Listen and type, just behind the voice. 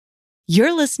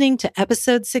You're listening to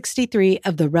episode 63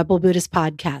 of the Rebel Buddhist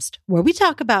Podcast, where we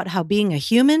talk about how being a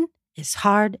human is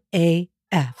hard AF.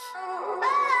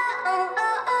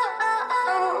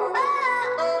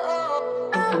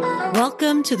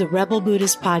 Welcome to the Rebel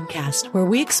Buddhist Podcast, where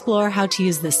we explore how to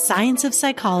use the science of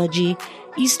psychology,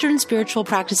 Eastern spiritual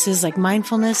practices like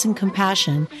mindfulness and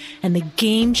compassion, and the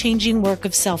game-changing work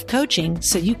of self-coaching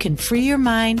so you can free your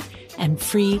mind and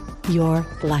free your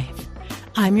life.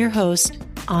 I'm your host,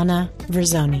 Anna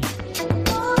Verzoni.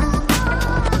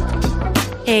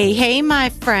 Hey, my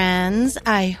friends.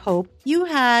 I hope you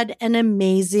had an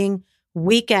amazing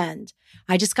weekend.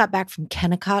 I just got back from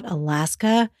Kennecott,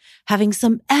 Alaska, having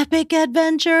some epic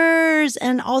adventures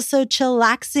and also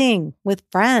chillaxing with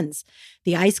friends.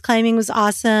 The ice climbing was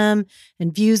awesome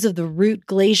and views of the Root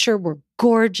Glacier were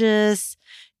gorgeous.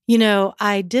 You know,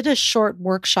 I did a short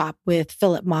workshop with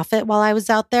Philip Moffitt while I was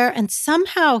out there, and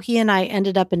somehow he and I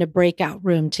ended up in a breakout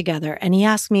room together. And he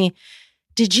asked me,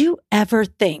 did you ever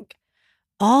think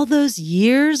all those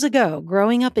years ago,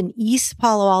 growing up in East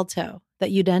Palo Alto,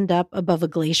 that you'd end up above a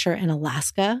glacier in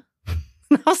Alaska?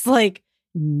 And I was like,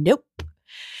 nope.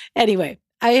 Anyway,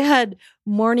 I had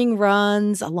morning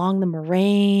runs along the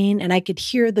moraine, and I could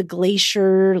hear the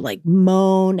glacier like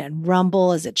moan and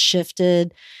rumble as it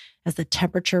shifted, as the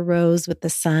temperature rose with the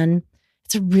sun.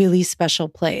 It's a really special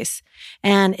place.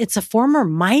 And it's a former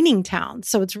mining town.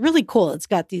 So it's really cool. It's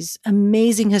got these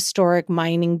amazing historic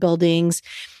mining buildings.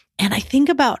 And I think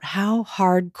about how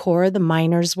hardcore the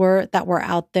miners were that were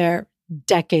out there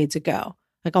decades ago,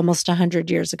 like almost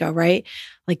 100 years ago, right?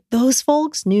 Like those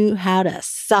folks knew how to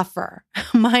suffer.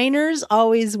 Miners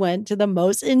always went to the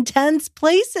most intense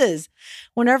places.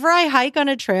 Whenever I hike on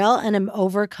a trail and am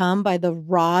overcome by the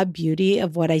raw beauty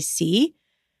of what I see,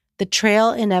 the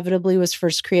trail inevitably was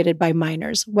first created by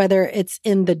miners, whether it's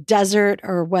in the desert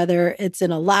or whether it's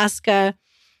in Alaska.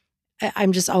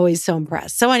 I'm just always so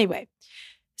impressed. So anyway,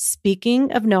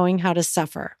 speaking of knowing how to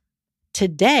suffer,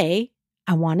 today,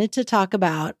 I wanted to talk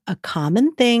about a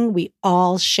common thing we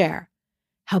all share,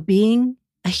 how being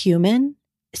a human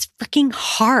is freaking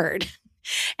hard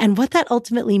and what that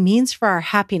ultimately means for our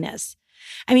happiness.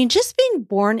 I mean, just being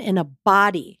born in a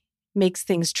body makes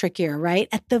things trickier, right?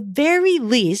 At the very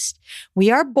least,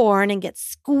 we are born and get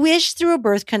squished through a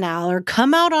birth canal or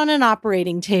come out on an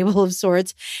operating table of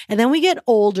sorts. And then we get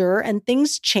older and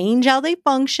things change how they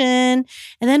function. And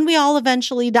then we all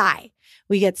eventually die.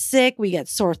 We get sick, we get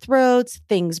sore throats,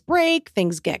 things break,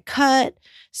 things get cut.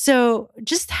 So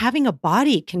just having a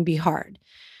body can be hard.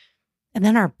 And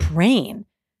then our brain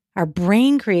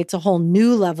creates a whole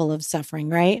new level of suffering,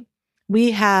 right?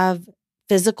 We have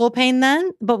physical pain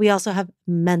then, but we also have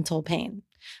mental pain.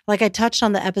 Like I touched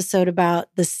on the episode about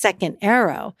the second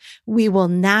arrow, we will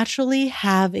naturally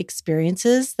have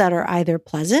experiences that are either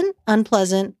pleasant,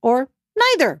 unpleasant, or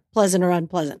neither pleasant or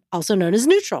unpleasant, also known as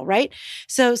neutral, right?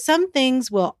 So some things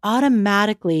will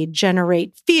automatically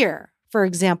generate fear, for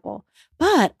example,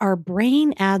 but our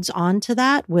brain adds on to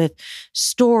that with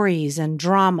stories and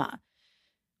drama.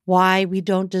 Why we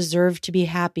don't deserve to be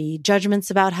happy, judgments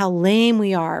about how lame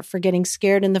we are for getting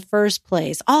scared in the first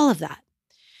place, all of that.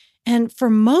 And for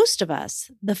most of us,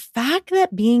 the fact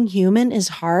that being human is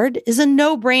hard is a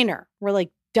no-brainer. We're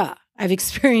like, duh, I've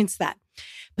experienced that.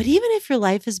 But even if your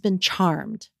life has been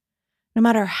charmed, no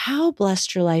matter how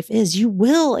blessed your life is, you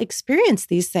will experience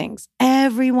these things.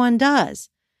 Everyone does.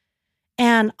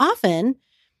 And often,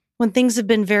 when things have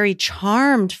been very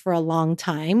charmed for a long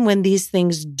time, when these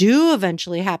things do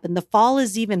eventually happen, the fall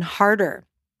is even harder.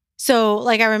 So,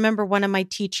 like I remember one of my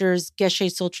teachers, Geshe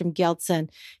Tsultrim Gyaltsen,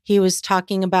 he was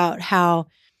talking about how,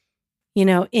 you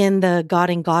know, in the God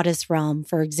and Goddess realm,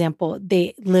 for example,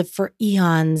 they live for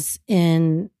eons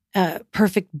in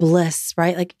perfect bliss,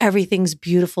 right? Like everything's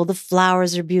beautiful. The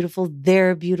flowers are beautiful.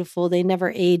 They're beautiful. They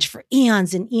never age for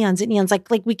eons and eons and eons. Like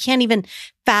we can't even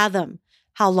fathom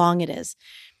how long it is.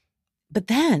 But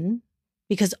then,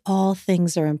 because all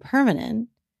things are impermanent,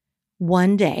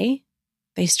 one day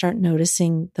they start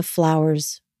noticing the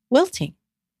flowers wilting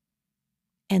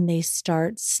and they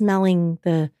start smelling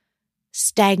the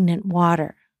stagnant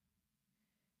water.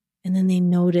 And then they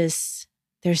notice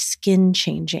their skin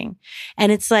changing.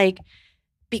 And it's like,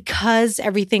 because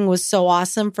everything was so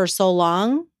awesome for so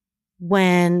long,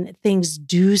 when things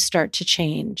do start to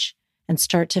change and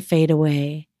start to fade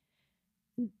away,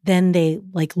 then they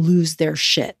like lose their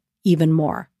shit even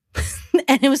more.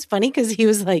 And it was funny because he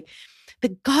was like, the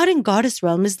God and Goddess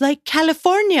realm is like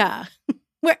California,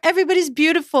 where everybody's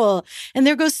beautiful and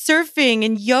there goes surfing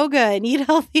and yoga and eat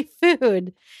healthy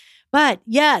food. But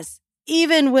yes,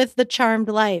 even with the charmed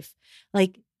life,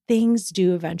 like things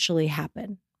do eventually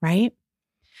happen, right?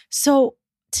 So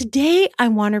today I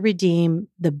want to redeem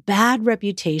the bad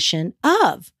reputation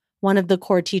of one of the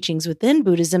core teachings within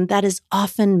Buddhism that is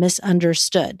often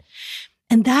misunderstood.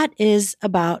 And that is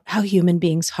about how human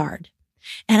beings are.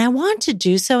 And I want to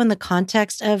do so in the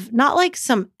context of not like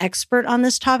some expert on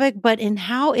this topic, but in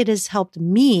how it has helped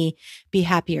me be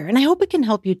happier. And I hope it can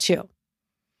help you too.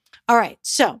 All right.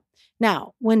 So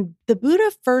now, when the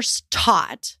Buddha first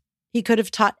taught, he could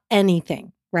have taught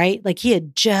anything, right? Like he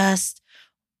had just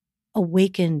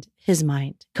awakened his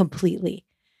mind completely.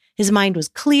 His mind was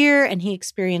clear and he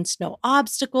experienced no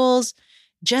obstacles,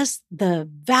 just the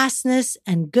vastness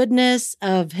and goodness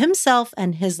of himself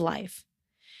and his life.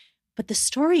 But the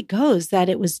story goes that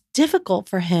it was difficult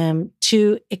for him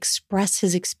to express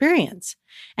his experience.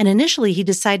 And initially, he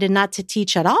decided not to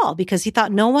teach at all because he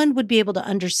thought no one would be able to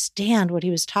understand what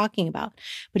he was talking about.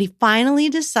 But he finally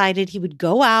decided he would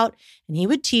go out and he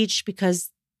would teach because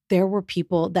there were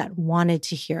people that wanted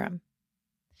to hear him.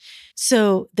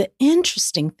 So the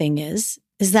interesting thing is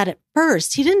that at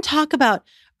first, he didn't talk about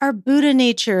our Buddha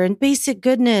nature and basic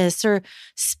goodness or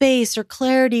space or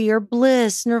clarity or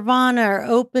bliss, nirvana or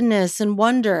openness and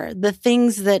wonder, the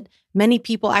things that many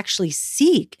people actually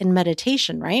seek in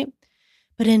meditation, right?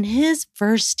 But in his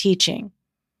first teaching,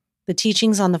 the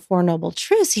teachings on the Four Noble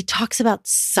Truths, he talks about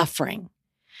suffering.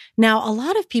 Now, a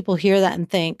lot of people hear that and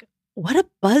think, what a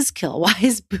buzzkill. Why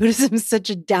is Buddhism such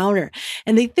a downer?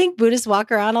 And they think Buddhists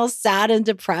walk around all sad and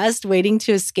depressed, waiting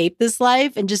to escape this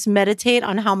life and just meditate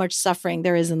on how much suffering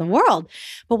there is in the world.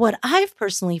 But what I've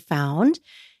personally found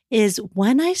is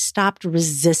when I stopped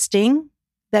resisting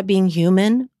that being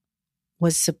human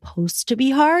was supposed to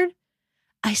be hard,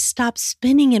 I stopped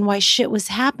spinning in why shit was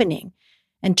happening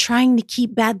and trying to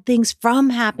keep bad things from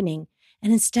happening.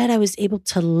 And instead, I was able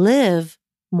to live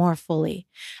more fully.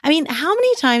 I mean, how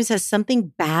many times has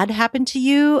something bad happened to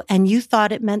you and you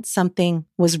thought it meant something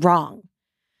was wrong?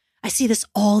 I see this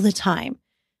all the time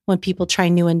when people try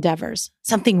new endeavors,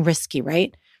 something risky,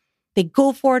 right? They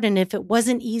go for it. And if it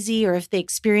wasn't easy or if they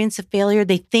experience a failure,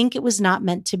 they think it was not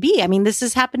meant to be. I mean, this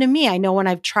has happened to me. I know when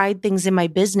I've tried things in my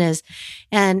business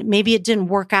and maybe it didn't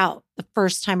work out the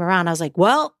first time around, I was like,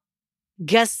 well,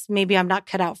 guess maybe I'm not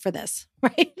cut out for this,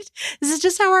 right? This is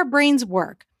just how our brains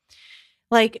work.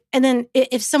 Like, and then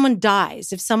if someone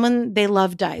dies, if someone they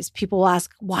love dies, people will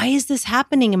ask, why is this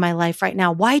happening in my life right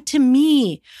now? Why to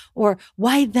me? Or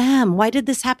why them? Why did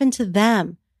this happen to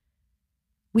them?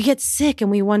 We get sick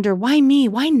and we wonder, why me?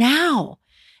 Why now?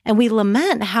 And we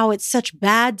lament how it's such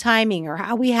bad timing or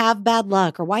how we have bad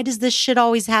luck or why does this shit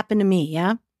always happen to me?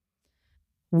 Yeah.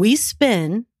 We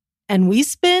spin and we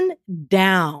spin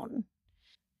down.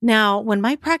 Now, when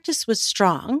my practice was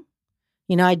strong,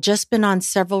 I'd just been on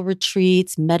several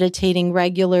retreats, meditating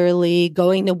regularly,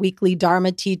 going to weekly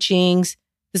Dharma teachings.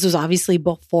 This was obviously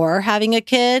before having a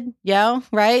kid. Yeah,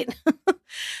 right?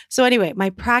 So anyway,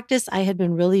 my practice, I had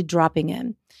been really dropping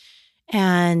in.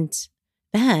 And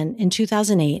then in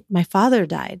 2008, my father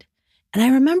died. And I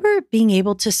remember being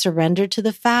able to surrender to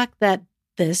the fact that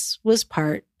this was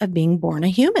part of being born a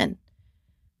human,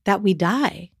 that we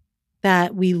die,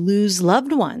 that we lose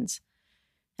loved ones.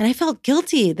 And I felt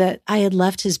guilty that I had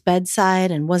left his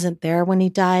bedside and wasn't there when he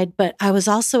died. But I was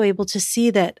also able to see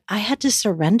that I had to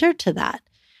surrender to that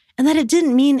and that it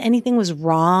didn't mean anything was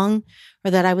wrong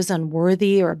or that I was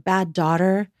unworthy or a bad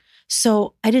daughter.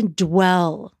 So I didn't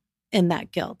dwell in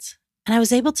that guilt. And I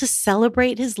was able to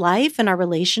celebrate his life and our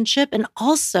relationship and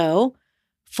also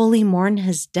fully mourn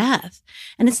his death.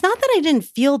 And it's not that I didn't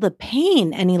feel the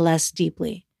pain any less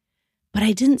deeply, but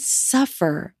I didn't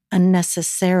suffer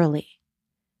unnecessarily.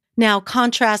 Now,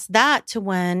 contrast that to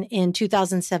when in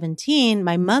 2017,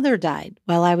 my mother died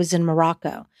while I was in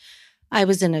Morocco. I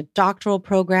was in a doctoral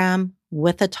program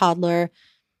with a toddler.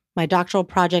 My doctoral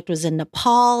project was in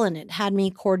Nepal, and it had me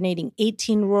coordinating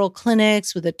 18 rural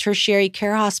clinics with a tertiary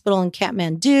care hospital in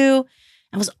Kathmandu.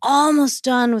 I was almost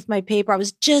done with my paper. I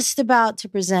was just about to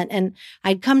present, and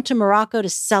I'd come to Morocco to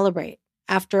celebrate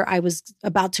after I was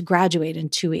about to graduate in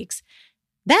 2 weeks.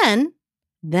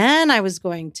 Then I was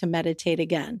going to meditate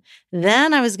again.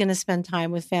 Then I was going to spend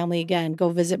time with family again, go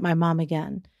visit my mom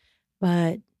again.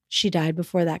 But she died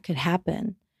before that could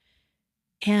happen.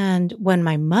 And when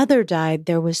my mother died,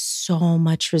 there was so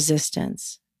much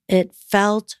resistance. It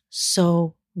felt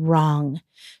so wrong,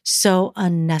 so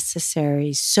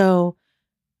unnecessary, so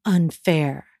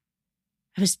unfair.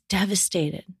 I was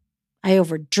devastated. I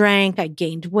overdrank, I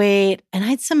gained weight, and I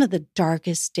had some of the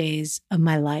darkest days of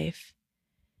my life.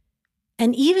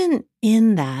 And even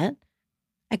in that,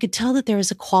 I could tell that there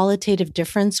was a qualitative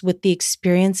difference with the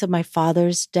experience of my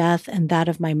father's death and that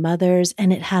of my mother's,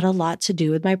 and it had a lot to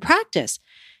do with my practice.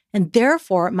 And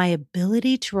therefore, my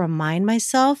ability to remind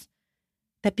myself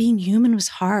that being human was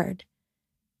hard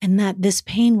and that this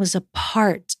pain was a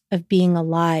part of being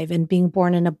alive and being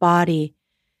born in a body.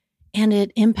 And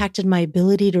it impacted my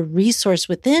ability to resource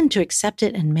within to accept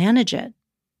it and manage it.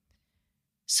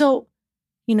 So,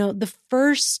 the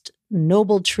first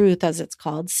noble truth, as it's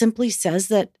called, simply says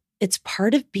that it's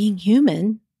part of being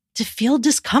human to feel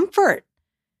discomfort,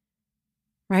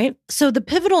 right? So the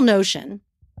pivotal notion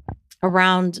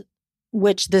around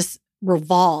which this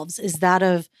revolves is that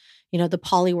of, the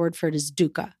Pali word for it is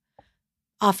dukkha,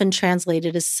 often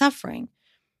translated as suffering.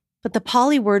 But the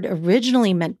Pali word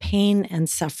originally meant pain and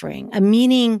suffering, a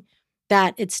meaning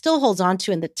that it still holds on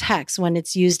to in the text when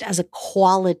it's used as a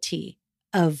quality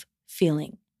of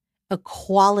feeling, a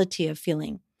quality of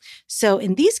feeling. So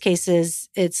in these cases,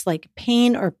 it's like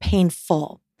pain or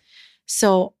painful.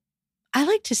 So I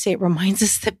like to say it reminds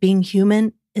us that being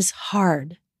human is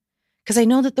hard, because I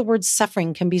know that the word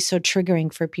suffering can be so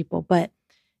triggering for people, but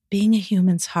being a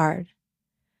human's hard.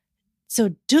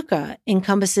 So dukkha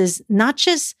encompasses not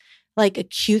just like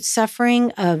acute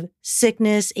suffering of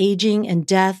sickness, aging, and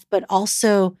death, but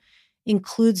also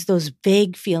includes those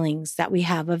vague feelings that we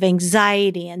have of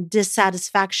anxiety and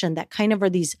dissatisfaction that kind of are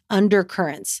these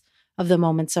undercurrents of the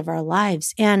moments of our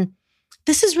lives. And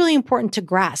this is really important to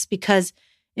grasp, because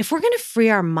if we're going to free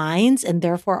our minds and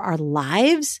therefore our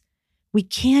lives, we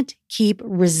can't keep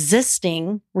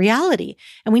resisting reality.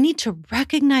 And we need to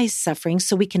recognize suffering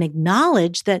so we can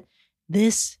acknowledge that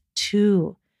this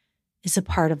too is a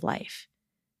part of life.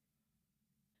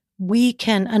 We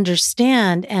can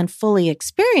understand and fully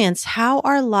experience how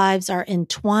our lives are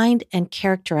entwined and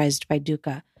characterized by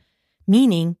dukkha,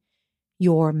 meaning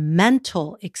your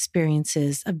mental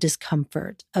experiences of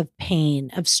discomfort, of pain,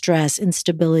 of stress,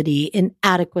 instability,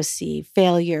 inadequacy,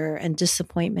 failure, and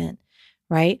disappointment,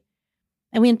 right?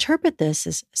 And we interpret this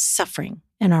as suffering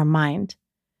in our mind.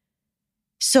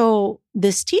 So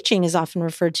this teaching is often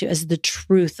referred to as the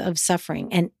truth of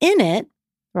suffering. And in it,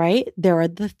 right, there are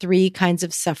the three kinds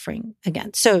of suffering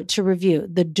again. So to review,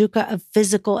 the dukkha of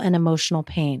physical and emotional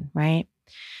pain, right?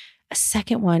 A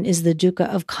second one is the dukkha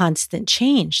of constant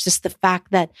change, just the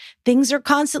fact that things are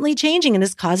constantly changing, and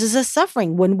this causes us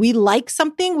suffering. When we like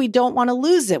something, we don't want to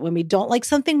lose it. When we don't like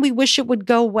something, we wish it would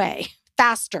go away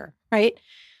faster, right?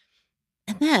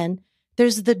 And then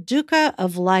there's the dukkha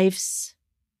of life's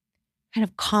kind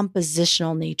of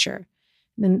compositional nature.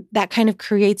 And that kind of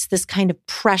creates this kind of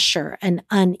pressure and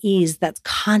unease that's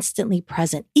constantly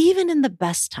present, even in the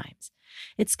best times.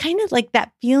 It's kind of like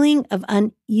that feeling of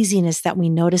uneasiness that we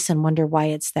notice and wonder why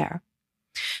it's there.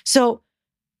 So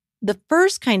the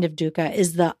first kind of dukkha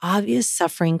is the obvious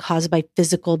suffering caused by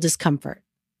physical discomfort,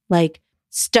 like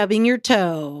stubbing your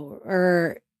toe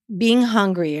or being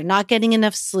hungry or not getting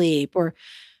enough sleep or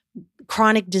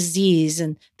chronic disease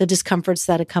and the discomforts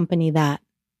that accompany that.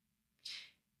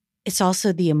 It's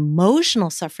also the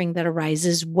emotional suffering that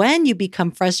arises when you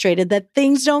become frustrated that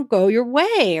things don't go your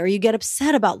way, or you get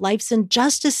upset about life's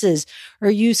injustices, or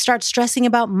you start stressing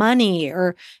about money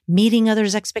or meeting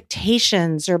others'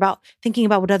 expectations, or about thinking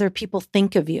about what other people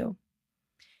think of you.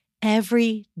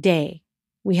 Every day,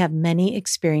 we have many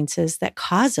experiences that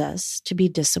cause us to be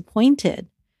disappointed,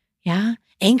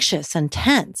 anxious and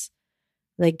tense,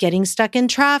 like getting stuck in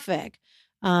traffic,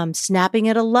 snapping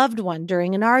at a loved one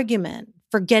during an argument,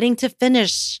 forgetting to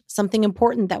finish something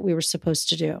important that we were supposed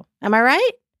to do. Am I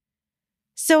right?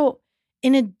 So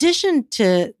in addition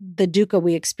to the dukkha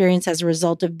we experience as a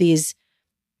result of these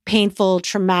painful,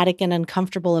 traumatic, and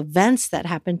uncomfortable events that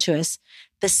happen to us,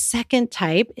 the second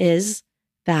type is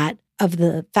that of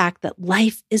the fact that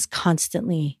life is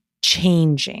constantly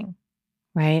changing,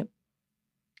 right?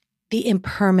 The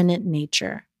impermanent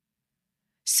nature.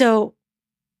 So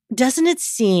doesn't it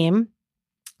seem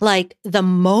like the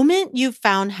moment you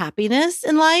found happiness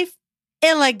in life,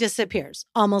 it like disappears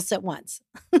almost at once?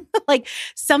 Like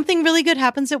something really good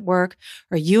happens at work,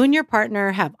 or you and your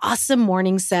partner have awesome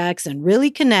morning sex and really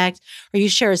connect, or you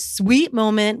share a sweet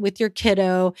moment with your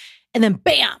kiddo, and then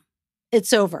bam,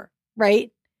 it's over, right?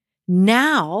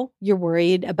 Now you're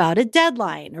worried about a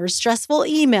deadline or a stressful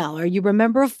email, or you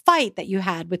remember a fight that you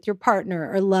had with your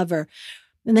partner or lover.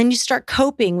 And then you start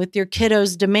coping with your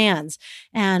kiddo's demands.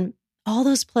 And all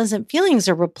those pleasant feelings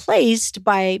are replaced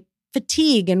by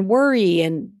fatigue and worry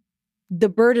and the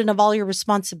burden of all your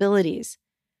responsibilities.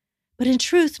 But in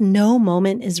truth, no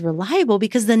moment is reliable,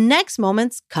 because the next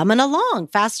moment's coming along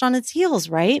fast on its heels,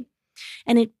 right?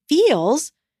 And it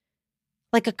feels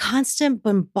like a constant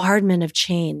bombardment of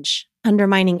change,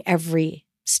 undermining every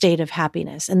state of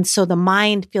happiness. And so the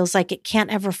mind feels like it can't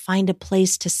ever find a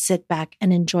place to sit back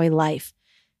and enjoy life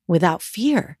without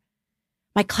fear.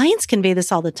 My clients convey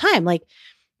this all the time. Like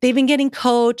they've been getting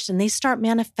coached and they start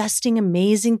manifesting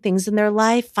amazing things in their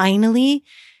life finally.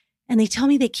 And they tell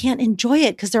me they can't enjoy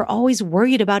it because they're always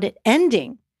worried about it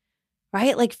ending,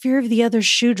 right? Like fear of the other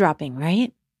shoe dropping,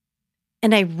 right?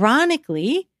 And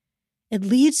ironically, it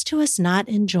leads to us not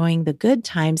enjoying the good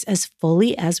times as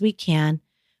fully as we can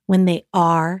when they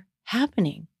are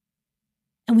happening.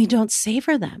 And we don't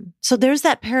savor them. So there's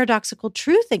that paradoxical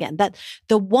truth again, that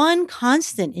the one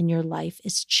constant in your life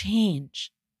is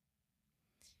change.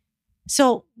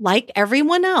 So like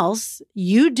everyone else,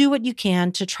 you do what you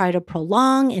can to try to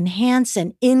prolong, enhance,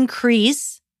 and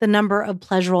increase the number of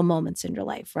pleasurable moments in your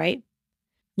life, right?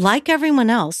 Like everyone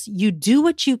else, you do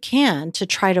what you can to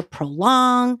try to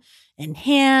prolong,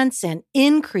 enhance, and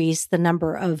increase the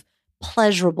number of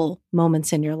pleasurable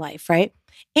moments in your life, right?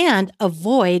 And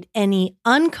avoid any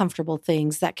uncomfortable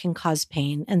things that can cause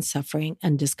pain and suffering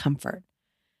and discomfort.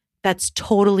 That's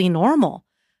totally normal,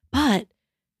 but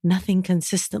nothing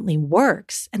consistently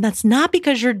works. And that's not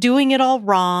because you're doing it all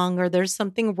wrong or there's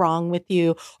something wrong with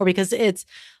you or because it's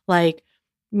like,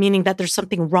 meaning that there's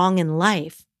something wrong in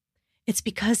life. It's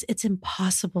because it's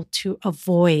impossible to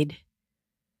avoid.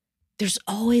 There's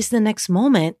always the next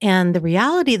moment and the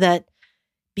reality that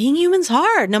being human's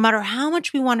hard, no matter how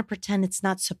much we want to pretend it's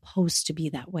not supposed to be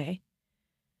that way.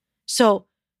 So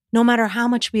no matter how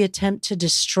much we attempt to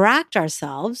distract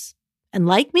ourselves, and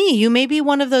like me, you may be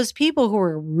one of those people who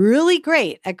are really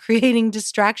great at creating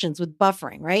distractions with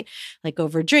buffering, right? Like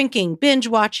over drinking, binge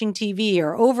watching TV,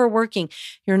 or overworking,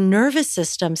 your nervous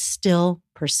system still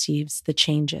perceives the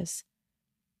changes.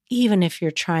 Even if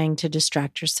you're trying to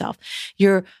distract yourself,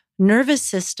 your nervous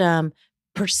system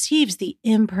perceives the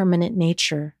impermanent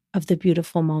nature of the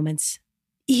beautiful moments,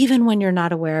 even when you're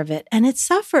not aware of it, and it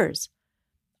suffers.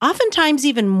 Oftentimes,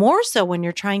 even more so when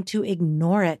you're trying to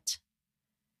ignore it.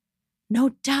 No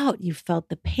doubt you felt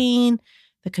the pain,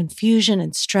 the confusion,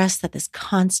 and stress that this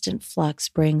constant flux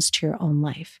brings to your own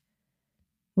life.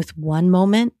 With one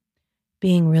moment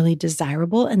being really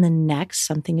desirable and the next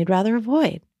something you'd rather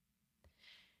avoid.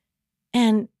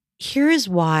 And here is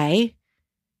why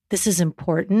this is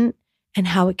important and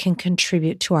how it can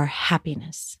contribute to our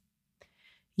happiness.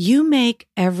 You make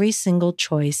every single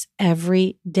choice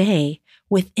every day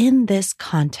within this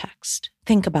context.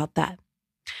 Think about that.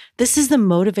 This is the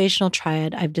motivational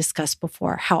triad I've discussed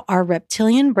before, how our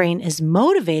reptilian brain is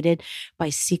motivated by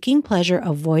seeking pleasure,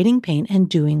 avoiding pain, and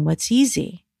doing what's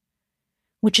easy,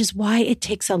 which is why it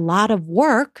takes a lot of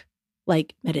work,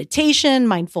 like meditation,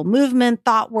 mindful movement,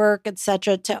 thought work,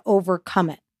 etc., to overcome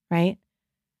it, right?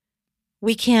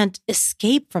 We can't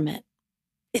escape from it.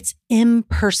 It's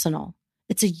impersonal.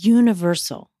 It's a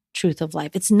universal truth of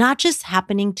life. It's not just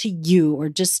happening to you or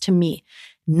just to me.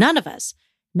 None of us,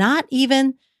 not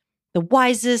even the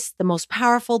wisest, the most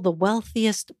powerful, the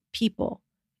wealthiest people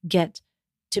get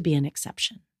to be an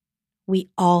exception. We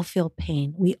all feel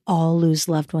pain. We all lose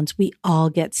loved ones. We all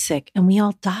get sick and we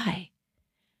all die.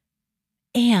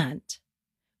 And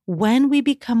when we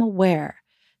become aware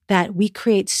that we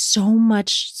create so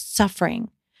much suffering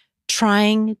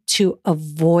trying to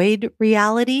avoid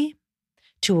reality,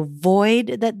 to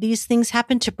avoid that these things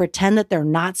happen, to pretend that they're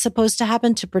not supposed to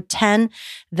happen, to pretend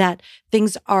that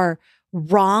things are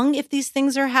wrong if these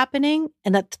things are happening,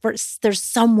 and that there's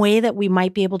some way that we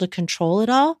might be able to control it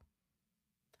all.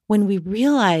 When we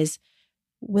realize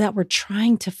that we're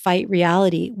trying to fight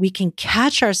reality, we can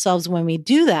catch ourselves when we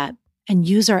do that and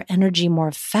use our energy more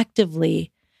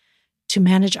effectively to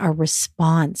manage our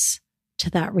response to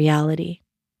that reality,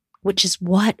 which is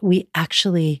what we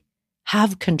actually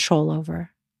have control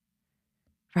over,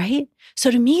 right?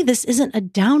 So to me, this isn't a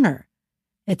downer.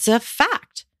 It's a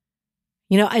fact.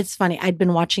 You know, it's funny. I'd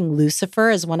been watching Lucifer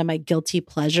as one of my guilty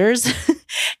pleasures.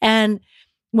 And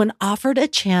when offered a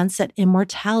chance at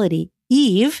immortality,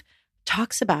 Eve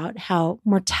talks about how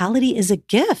mortality is a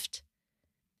gift,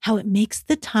 how it makes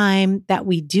the time that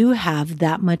we do have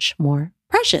that much more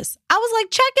precious. I was like,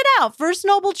 check it out. First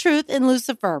noble truth in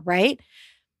Lucifer, right?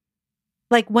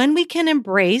 Like when we can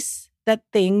embrace that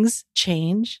things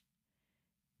change,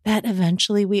 that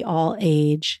eventually we all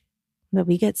age, that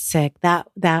we get sick, that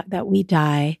we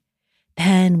die,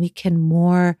 then we can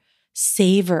more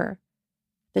savor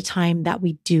the time that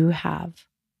we do have.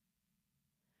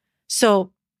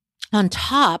 So on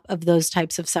top of those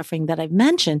types of suffering that I've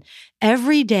mentioned,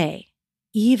 every day,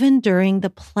 even during the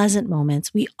pleasant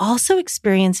moments, we also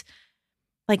experience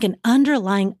like an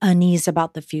underlying unease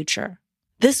about the future.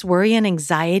 This worry and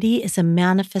anxiety is a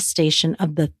manifestation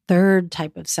of the third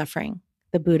type of suffering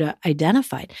the Buddha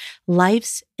identified,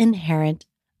 life's inherent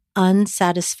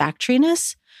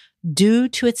unsatisfactoriness due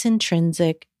to its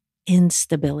intrinsic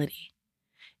instability.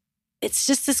 it's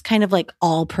just this kind of like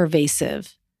all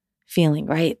pervasive feeling,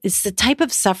 right? It's the type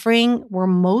of suffering we're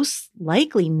most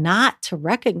likely not to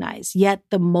recognize, yet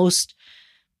the most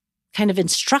kind of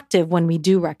instructive when we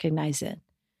do recognize it,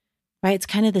 right? It's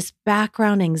kind of this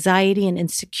background anxiety and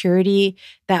insecurity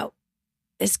that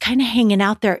is kind of hanging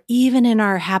out there even in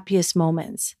our happiest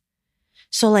moments.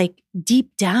 So like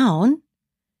deep down,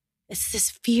 it's this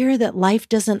fear that life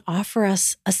doesn't offer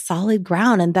us a solid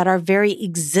ground and that our very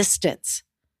existence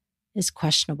is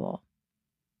questionable.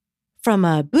 From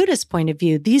a Buddhist point of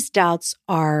view, these doubts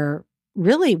are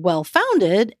really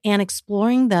well-founded, and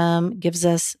exploring them gives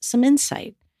us some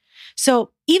insight.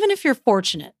 So even if you're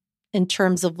fortunate in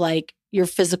terms of like your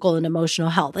physical and emotional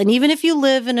health, and even if you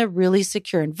live in a really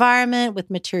secure environment with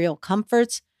material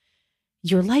comforts,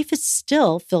 your life is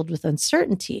still filled with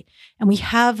uncertainty. And we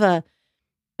have a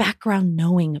background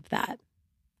knowing of that,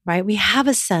 right? We have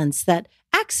a sense that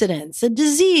accidents and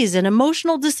disease and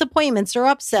emotional disappointments or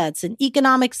upsets and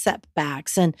economic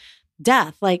setbacks and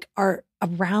death like are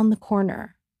around the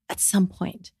corner at some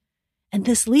point. And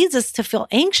this leads us to feel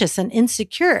anxious and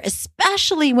insecure,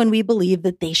 especially when we believe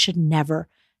that they should never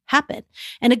happen.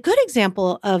 And a good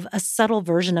example of a subtle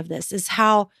version of this is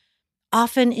how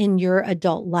often in your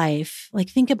adult life, like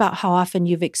think about how often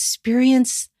you've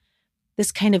experienced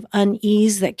this kind of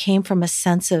unease that came from a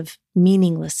sense of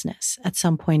meaninglessness at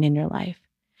some point in your life.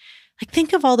 Like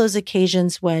think of all those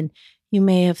occasions when you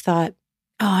may have thought,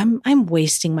 oh, I'm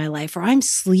wasting my life, or I'm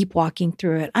sleepwalking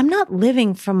through it. I'm not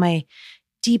living from my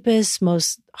deepest,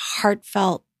 most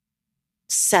heartfelt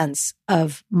sense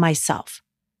of myself.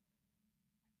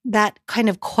 That kind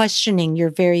of questioning your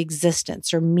very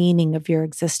existence or meaning of your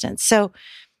existence. So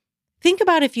think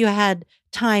about if you had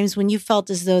times when you felt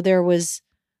as though there was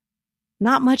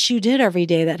not much you did every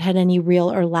day that had any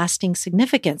real or lasting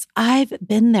significance. I've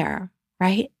been there,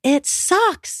 right? It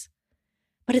sucks.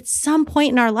 But at some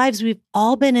point in our lives, we've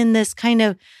all been in this kind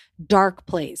of dark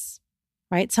place,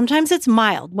 right? Sometimes it's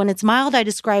mild. When it's mild, I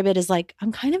describe it as like,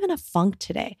 I'm kind of in a funk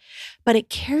today. But it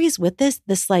carries with this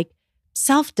like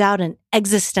self-doubt and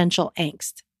existential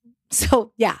angst.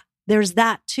 So yeah, there's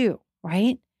that too,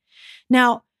 right?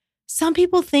 Now, some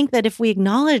people think that if we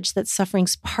acknowledge that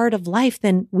suffering's part of life,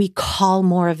 then we call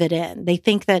more of it in. They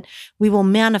think that we will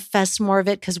manifest more of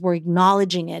it because we're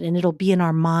acknowledging it and it'll be in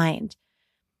our mind.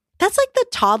 That's like the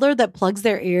toddler that plugs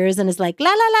their ears and is like, la,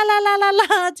 la, la, la, la, la,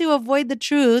 la, to avoid the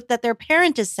truth that their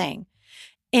parent is saying.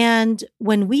 And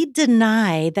when we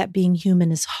deny that being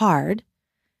human is hard,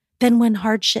 then when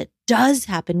hard shit does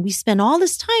happen, we spend all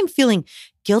this time feeling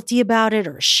guilty about it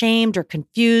or ashamed or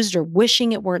confused or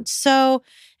wishing it weren't so.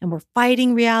 And we're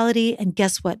fighting reality. And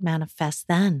guess what manifests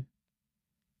then?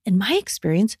 In my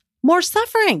experience, more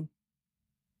suffering.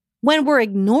 When we're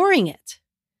ignoring it.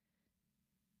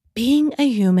 Being a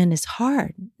human is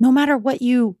hard, no matter what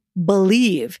you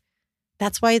believe.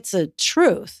 That's why it's a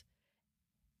truth.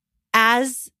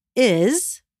 As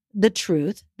is the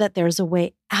truth that there's a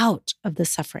way out of the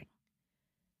suffering.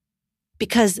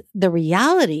 Because the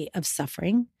reality of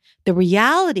suffering, the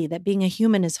reality that being a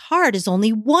human is hard is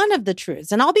only one of the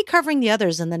truths. And I'll be covering the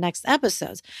others in the next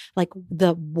episodes, like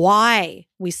the why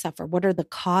we suffer, what are the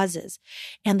causes,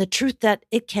 and the truth that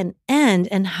it can end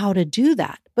and how to do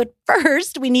that. But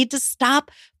first, we need to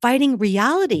stop fighting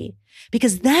reality,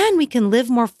 because then we can live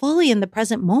more fully in the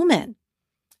present moment.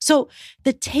 So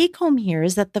the take home here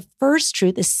is that the first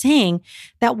truth is saying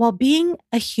that while being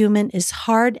a human is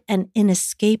hard and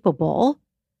inescapable,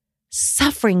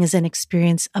 suffering is an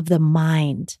experience of the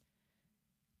mind.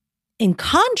 In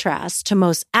contrast to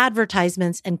most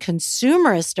advertisements and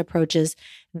consumerist approaches,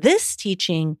 this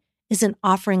teaching isn't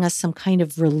offering us some kind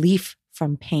of relief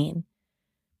from pain.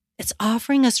 It's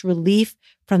offering us relief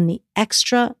from the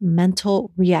extra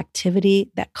mental reactivity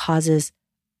that causes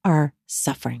our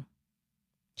suffering.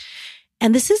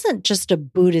 And this isn't just a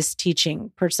Buddhist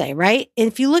teaching per se, right?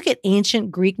 If you look at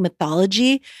ancient Greek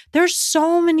mythology, there's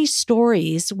so many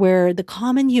stories where the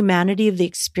common humanity of the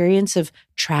experience of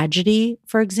tragedy,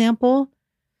 for example,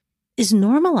 is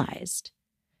normalized.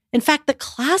 In fact, the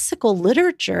classical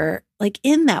literature, like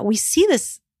in that, we see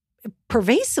this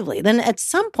pervasively. Then at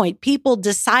some point, people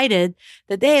decided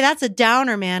that, hey, that's a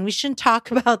downer, man. We shouldn't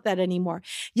talk about that anymore.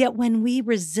 Yet when we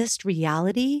resist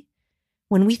reality,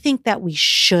 when we think that we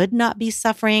should not be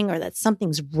suffering or that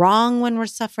something's wrong when we're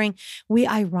suffering, we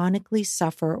ironically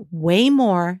suffer way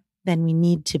more than we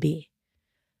need to be.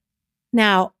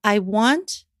 Now, I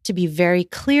want to be very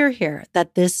clear here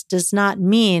that this does not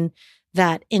mean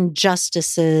that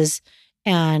injustices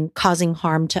and causing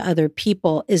harm to other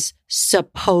people is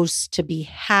supposed to be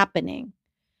happening,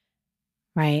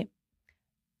 right?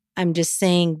 I'm just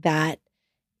saying that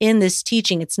in this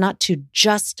teaching, it's not to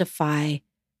justify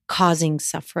causing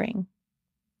suffering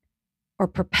or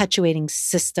perpetuating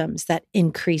systems that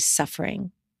increase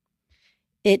suffering.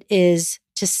 It is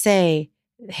to say,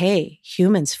 hey,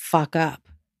 humans fuck up,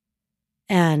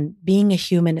 and being a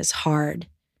human is hard.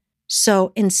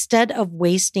 So instead of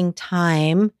wasting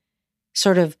time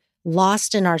sort of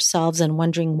lost in ourselves and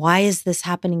wondering, why is this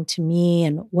happening to me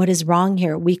and what is wrong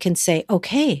here? We can say,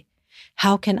 okay,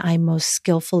 how can I most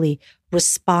skillfully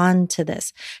respond to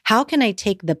this? How can I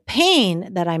take the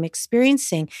pain that I'm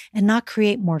experiencing and not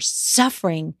create more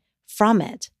suffering from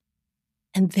it,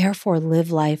 and therefore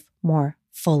live life more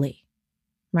fully,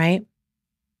 right?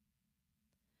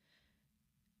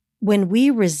 When we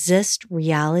resist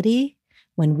reality,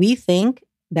 when we think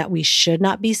that we should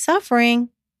not be suffering,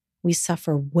 we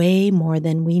suffer way more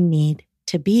than we need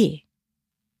to be,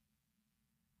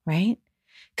 right?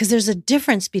 Because there's a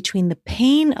difference between the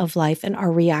pain of life and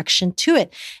our reaction to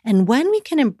it. And when we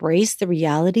can embrace the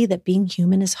reality that being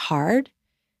human is hard,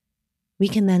 we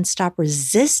can then stop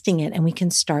resisting it and we can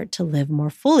start to live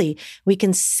more fully. We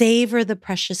can savor the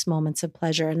precious moments of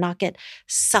pleasure and not get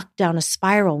sucked down a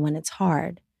spiral when it's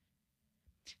hard.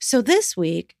 So this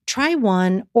week, try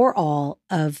one or all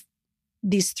of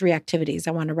these 3 activities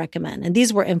I want to recommend. And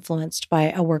these were influenced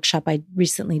by a workshop I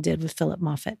recently did with Philip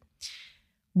Moffitt.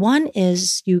 One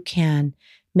is you can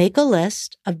make a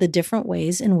list of the different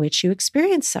ways in which you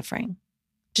experience suffering.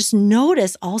 Just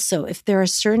notice also if there are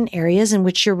certain areas in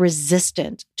which you're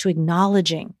resistant to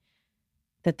acknowledging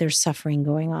that there's suffering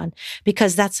going on,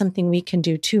 because that's something we can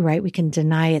do too, right? We can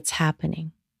deny it's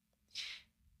happening.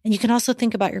 And you can also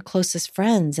think about your closest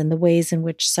friends and the ways in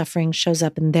which suffering shows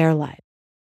up in their life.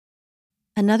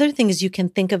 Another thing is you can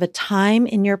think of a time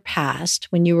in your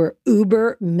past when you were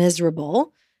uber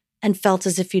miserable and felt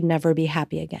as if you'd never be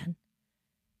happy again.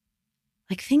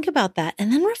 Like, think about that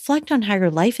and then reflect on how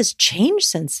your life has changed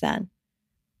since then.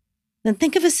 Then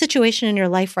think of a situation in your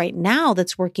life right now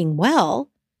that's working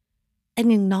well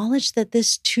and acknowledge that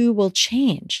this too will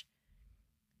change.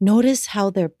 Notice how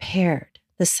they're paired,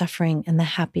 the suffering and the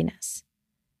happiness.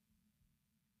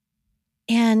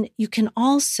 And you can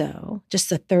also, just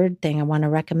the third thing I want to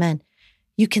recommend,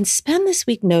 you can spend this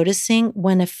week noticing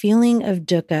when a feeling of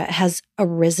dukkha has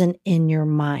arisen in your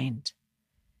mind.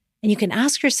 And you can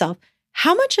ask yourself,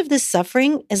 how much of this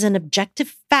suffering is an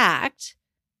objective fact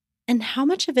and how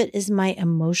much of it is my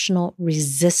emotional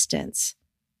resistance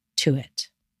to it?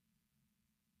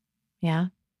 Yeah.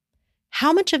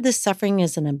 How much of this suffering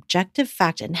is an objective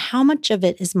fact and how much of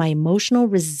it is my emotional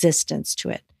resistance to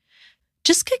it?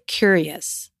 Just get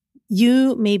curious.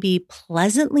 You may be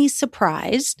pleasantly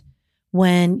surprised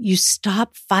when you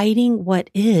stop fighting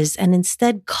what is and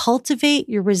instead cultivate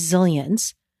your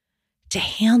resilience to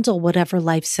handle whatever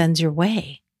life sends your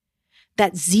way.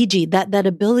 That ZG, that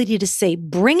ability to say,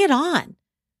 bring it on.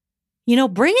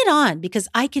 Bring it on because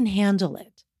I can handle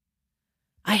it.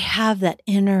 I have that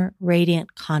inner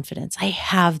radiant confidence. I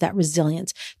have that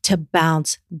resilience to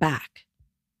bounce back.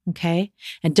 Okay?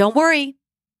 And don't worry,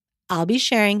 I'll be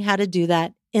sharing how to do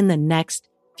that in the next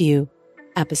few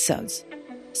episodes.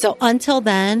 So until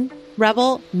then,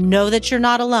 Rebel, know that you're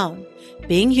not alone.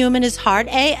 Being human is hard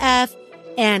AF,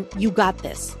 and you got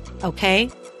this, okay?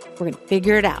 We're going to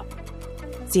figure it out.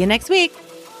 See you next week.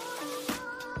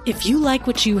 If you like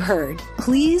what you heard,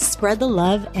 please spread the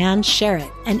love and share it.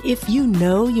 And if you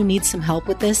know you need some help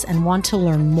with this and want to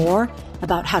learn more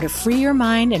about how to free your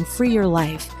mind and free your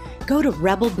life, go to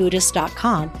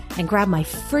rebelbuddhist.com and grab my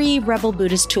free Rebel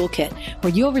Buddhist Toolkit,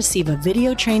 where you'll receive a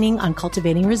video training on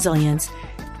cultivating resilience,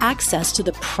 access to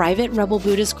the private Rebel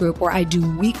Buddhist group where I do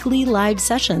weekly live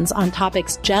sessions on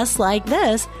topics just like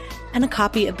this, and a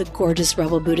copy of the gorgeous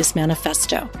Rebel Buddhist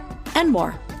Manifesto, and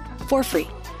more for free.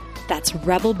 That's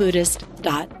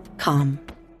rebelbuddhist.com.